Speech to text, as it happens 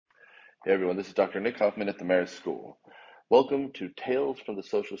Hey everyone, this is Dr. Nick Hoffman at the Marist School. Welcome to Tales from the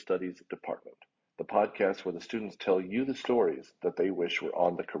Social Studies Department, the podcast where the students tell you the stories that they wish were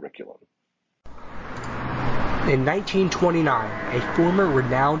on the curriculum. In 1929, a former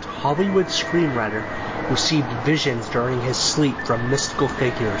renowned Hollywood screenwriter received visions during his sleep from mystical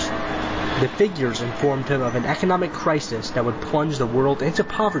figures. The figures informed him of an economic crisis that would plunge the world into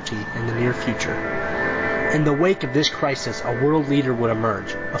poverty in the near future. In the wake of this crisis, a world leader would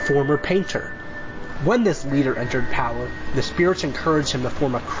emerge, a former painter. When this leader entered power, the spirits encouraged him to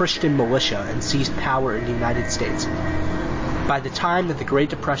form a Christian militia and seize power in the United States. By the time that the Great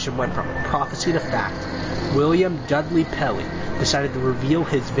Depression went from prophecy to fact, William Dudley Pelley decided to reveal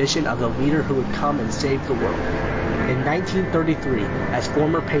his vision of the leader who would come and save the world. In 1933, as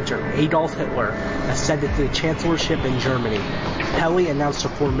former painter Adolf Hitler ascended to the chancellorship in Germany, Pelley announced the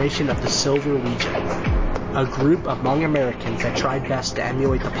formation of the Silver Legion, a group among Americans that tried best to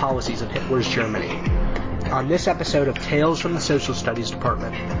emulate the policies of Hitler's Germany. On this episode of Tales from the Social Studies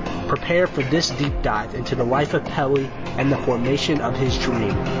Department, prepare for this deep dive into the life of Pelley and the formation of his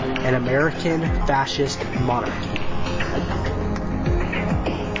dream, an American fascist monarchy.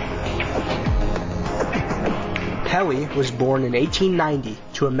 Pelley was born in 1890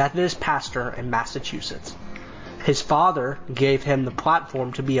 to a Methodist pastor in Massachusetts. His father gave him the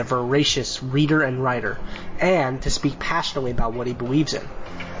platform to be a voracious reader and writer, and to speak passionately about what he believes in.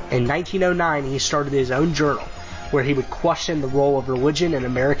 In 1909, he started his own journal, where he would question the role of religion in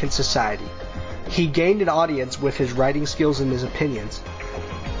American society. He gained an audience with his writing skills and his opinions.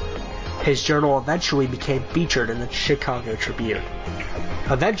 His journal eventually became featured in the Chicago Tribune.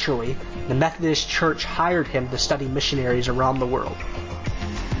 Eventually, the Methodist Church hired him to study missionaries around the world.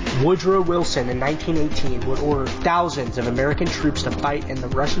 Woodrow Wilson in 1918 would order thousands of American troops to fight in the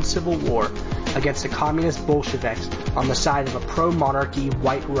Russian Civil War against the communist Bolsheviks on the side of a pro-monarchy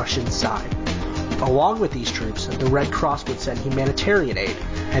white Russian side. Along with these troops, the Red Cross would send humanitarian aid,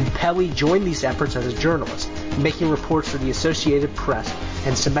 and Pelley joined these efforts as a journalist, making reports for the Associated Press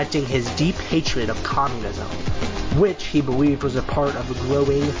and cementing his deep hatred of communism, which he believed was a part of a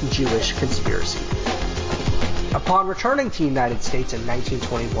growing Jewish conspiracy. Upon returning to the United States in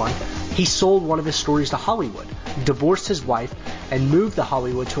 1921, he sold one of his stories to Hollywood, divorced his wife, and moved to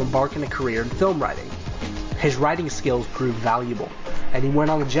Hollywood to embark on a career in film writing. His writing skills proved valuable, and he went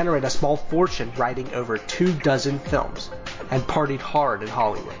on to generate a small fortune writing over 24 films, and partied hard in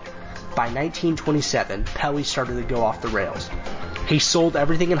Hollywood. By 1927, Pelley started to go off the rails. He sold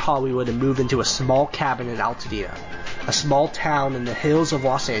everything in Hollywood and moved into a small cabin in Altadena, a small town in the hills of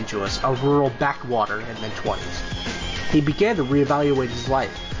Los Angeles, a rural backwater in the 20s. He began to reevaluate his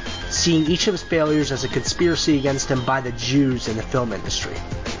life, seeing each of his failures as a conspiracy against him by the Jews in the film industry.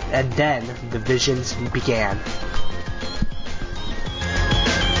 And then the visions began.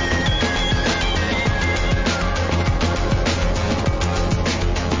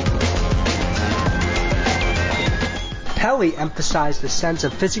 Pelley emphasized the sense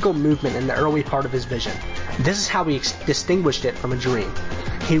of physical movement in the early part of his vision. This is how he distinguished it from a dream.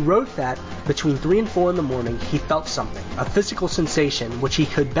 He wrote that between 3 and 4 in the morning he felt something, a physical sensation which he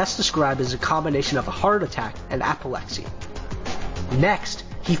could best describe as a combination of a heart attack and apoplexy. Next,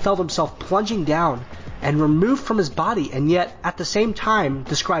 he felt himself plunging down and removed from his body, and yet at the same time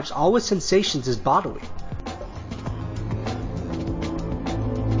describes all his sensations as bodily.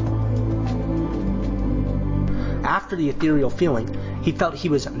 After the ethereal feeling, he felt he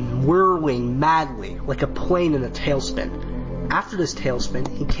was whirling madly like a plane in a tailspin. After this tailspin,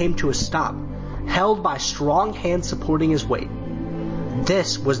 he came to a stop, held by strong hands supporting his weight.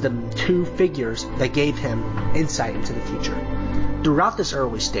 This was the two figures that gave him insight into the future. Throughout this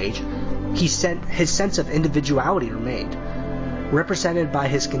early stage, his sense of individuality remained, represented by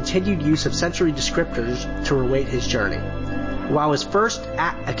his continued use of sensory descriptors to relate his journey. While his first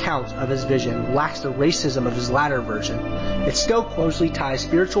account of his vision lacks the racism of his latter version, it still closely ties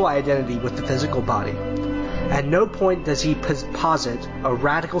spiritual identity with the physical body. At no point does he posit a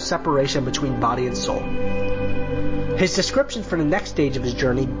radical separation between body and soul. His description for the next stage of his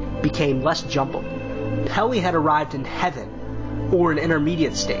journey became less jumbled. Pelley had arrived in heaven, or an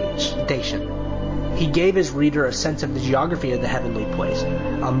intermediate station. He gave his reader a sense of the geography of the heavenly place.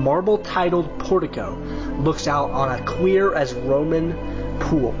 A marble-titled portico looks out on a clear as Roman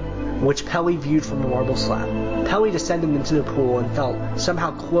pool, which Pelley viewed from a marble slab. Pelley descended into the pool and felt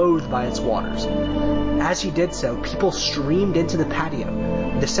somehow clothed by its waters. As he did so, people streamed into the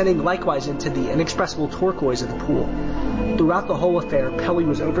patio, descending likewise into the inexpressible turquoise of the pool. Throughout the whole affair, Pelley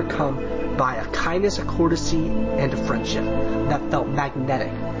was overcome by a kindness, a courtesy, and a friendship that felt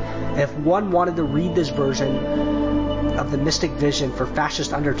magnetic. If one wanted to read this version of the mystic vision for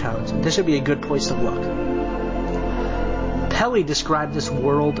fascist undertones, this would be a good place to look. Pelley described this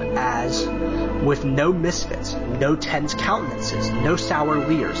world as with no misfits, no tense countenances, no sour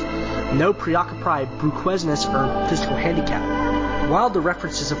leers, no preoccupied bruquousness or physical handicap. While the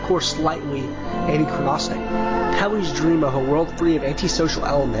reference is of course slightly anachronistic, Pelley's dream of a world free of antisocial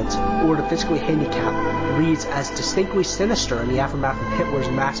elements or the physically handicapped reads as distinctly sinister in the aftermath of Hitler's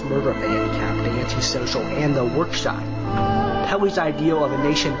mass murder of the handicapped, the antisocial, and the work shy. Pelley's ideal of a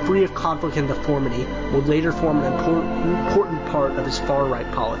nation free of conflict and deformity would later form an important part of his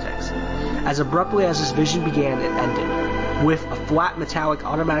far-right politics. As abruptly as his vision began, it ended. With a flat metallic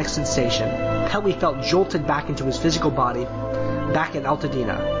automatic sensation, Pelley felt jolted back into his physical body, back in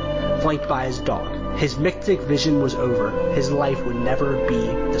Altadena, flanked by his dog. His mystic vision was over. His life would never be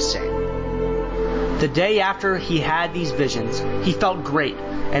the same. The day after he had these visions, he felt great,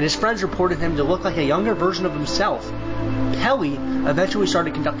 and his friends reported him to look like a younger version of himself. Pelley eventually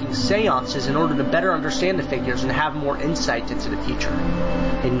started conducting seances in order to better understand the figures and have more insight into the future.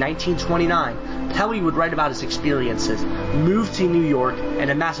 In 1929, Pelley would write about his experiences, move to New York, and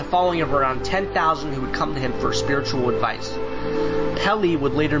amass a following of around 10,000 who would come to him for spiritual advice. Pelley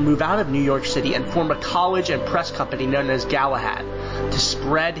would later move out of New York City and form a college and press company known as Galahad to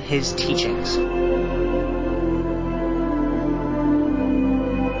spread his teachings.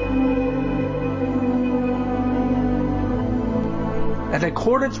 In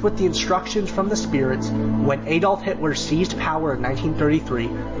accordance with the instructions from the spirits, when Adolf Hitler seized power in 1933,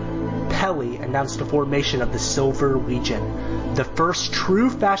 Pelley announced the formation of the Silver Legion, the first true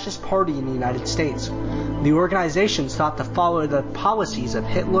fascist party in the United States. The organization sought to follow the policies of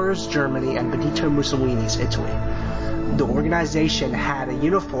Hitler's Germany and Benito Mussolini's Italy. The organization had a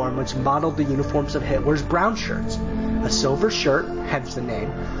uniform which modeled the uniforms of Hitler's brown shirts. A silver shirt, hence the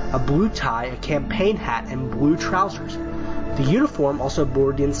name, a blue tie, a campaign hat, and blue trousers. The uniform also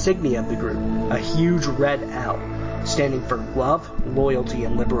bore the insignia of the group, a huge red L, standing for love, loyalty,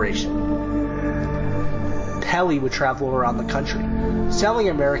 and liberation. Pelley would travel around the country, selling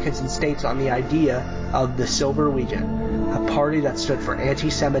Americans and states on the idea of the Silver Legion, a party that stood for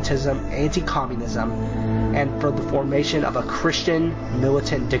anti-Semitism, anti-communism, and for the formation of a Christian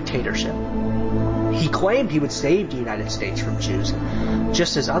militant dictatorship. He claimed he would save the United States from Jews,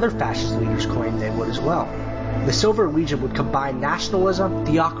 just as other fascist leaders claimed they would as well. The Silver Legion would combine nationalism,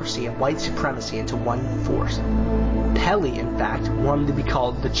 theocracy, and white supremacy into one force. Pelley, in fact, wanted to be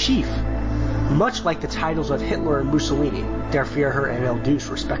called the Chief, much like the titles of Hitler and Mussolini, Der Führer and El Deuce,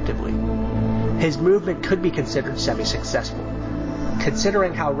 respectively. His movement could be considered semi-successful,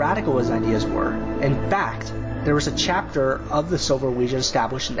 considering how radical his ideas were. In fact, there was a chapter of the Silver Legion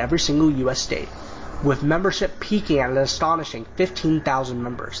established in every single U.S. state, with membership peaking at an astonishing 15,000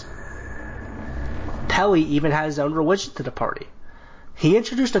 members. Pelley even had his own religion to the party. He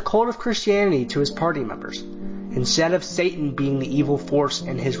introduced a cult of Christianity to his party members. Instead of Satan being the evil force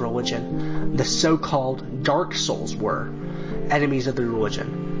in his religion, the so-called dark souls were enemies of the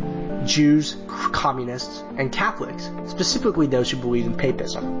religion: Jews, communists, and Catholics, specifically those who believed in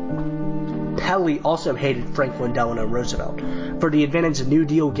papism. Pelley also hated Franklin Delano Roosevelt for the advantage the New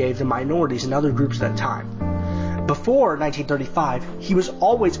Deal gave to minorities and other groups at the time. Before 1935, he was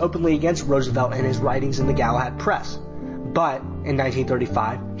always openly against Roosevelt in his writings in the Galahad press. But in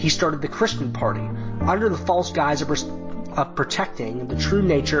 1935, he started the Christian Party under the false guise of protecting the true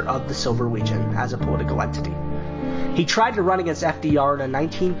nature of the Silver Legion as a political entity. He tried to run against FDR in a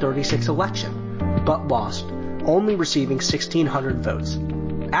 1936 election, but lost, only receiving 1,600 votes.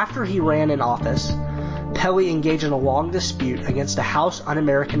 After he ran in office, Pelley engaged in a long dispute against the House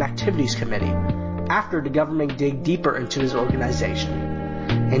Un-American Activities Committee, after the government digged deeper into his organization.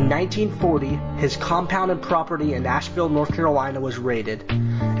 In 1940, his compound and property in Asheville, North Carolina was raided,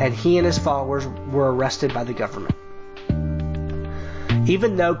 and he and his followers were arrested by the government.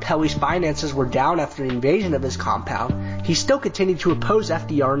 Even though Pelley's finances were down after the invasion of his compound, he still continued to oppose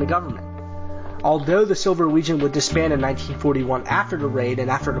FDR and the government. Although the Silver Legion would disband in 1941 after the raid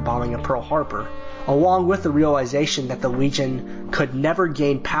and after the bombing of Pearl Harbor, along with the realization that the Legion could never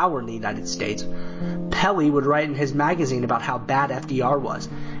gain power in the United States, Pelley would write in his magazine about how bad FDR was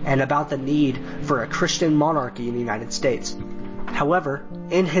and about the need for a Christian monarchy in the United States. However,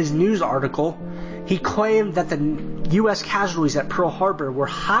 in his news article, he claimed that the U.S. casualties at Pearl Harbor were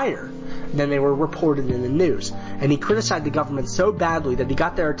higher than they were reported in the news, and he criticized the government so badly that he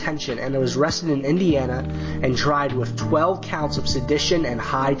got their attention and was arrested in Indiana and tried with 12 counts of sedition and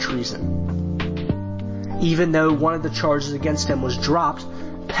high treason. Even though one of the charges against him was dropped,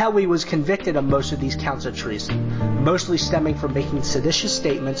 Pelley was convicted of most of these counts of treason, mostly stemming from making seditious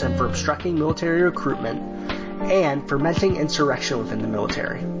statements and for obstructing military recruitment, and fomenting insurrection within the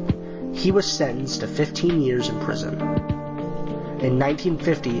military. He was sentenced to 15 years in prison. In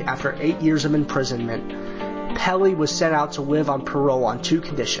 1950, after 8 years of imprisonment, Pelley was sent out to live on parole on 2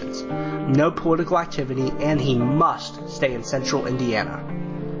 conditions: no political activity, and he must stay in central Indiana.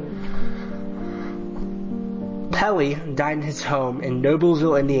 Pelley died in his home in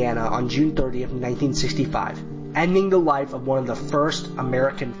Noblesville, Indiana on June 30th, 1965, ending the life of one of the first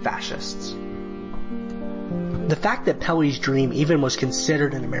American fascists. The fact that Pelley's dream even was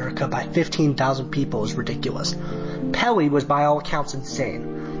considered in America by 15,000 people is ridiculous. Pelley was by all accounts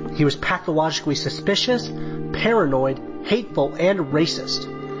insane. He was pathologically suspicious, paranoid, hateful, and racist.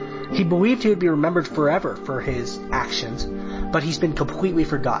 He believed he would be remembered forever for his actions, but he's been completely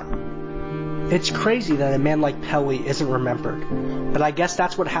forgotten. It's crazy that a man like Pelley isn't remembered, but I guess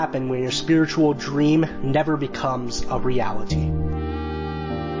that's what happened when your spiritual dream never becomes a reality.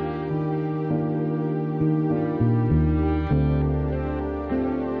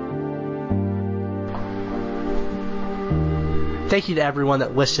 Thank you to everyone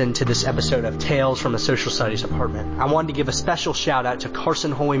that listened to this episode of Tales from the Social Studies Department. I wanted to give a special shout out to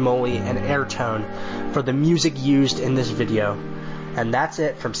Carson Holy Moly and Airtone for the music used in this video. And that's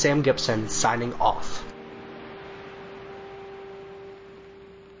it from Sam Gibson, signing off.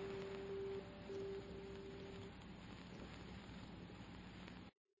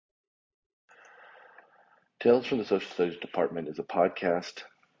 Tales from the Social Studies Department is a podcast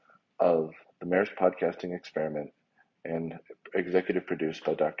of the Marist Podcasting Experiment and executive produced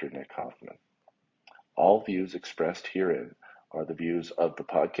by Dr. Nick Hoffman. All views expressed herein are the views of the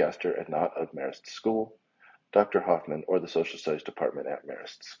podcaster and not of Marist School, Dr. Hoffman, or the Social Studies Department at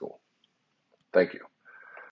Marist School. Thank you.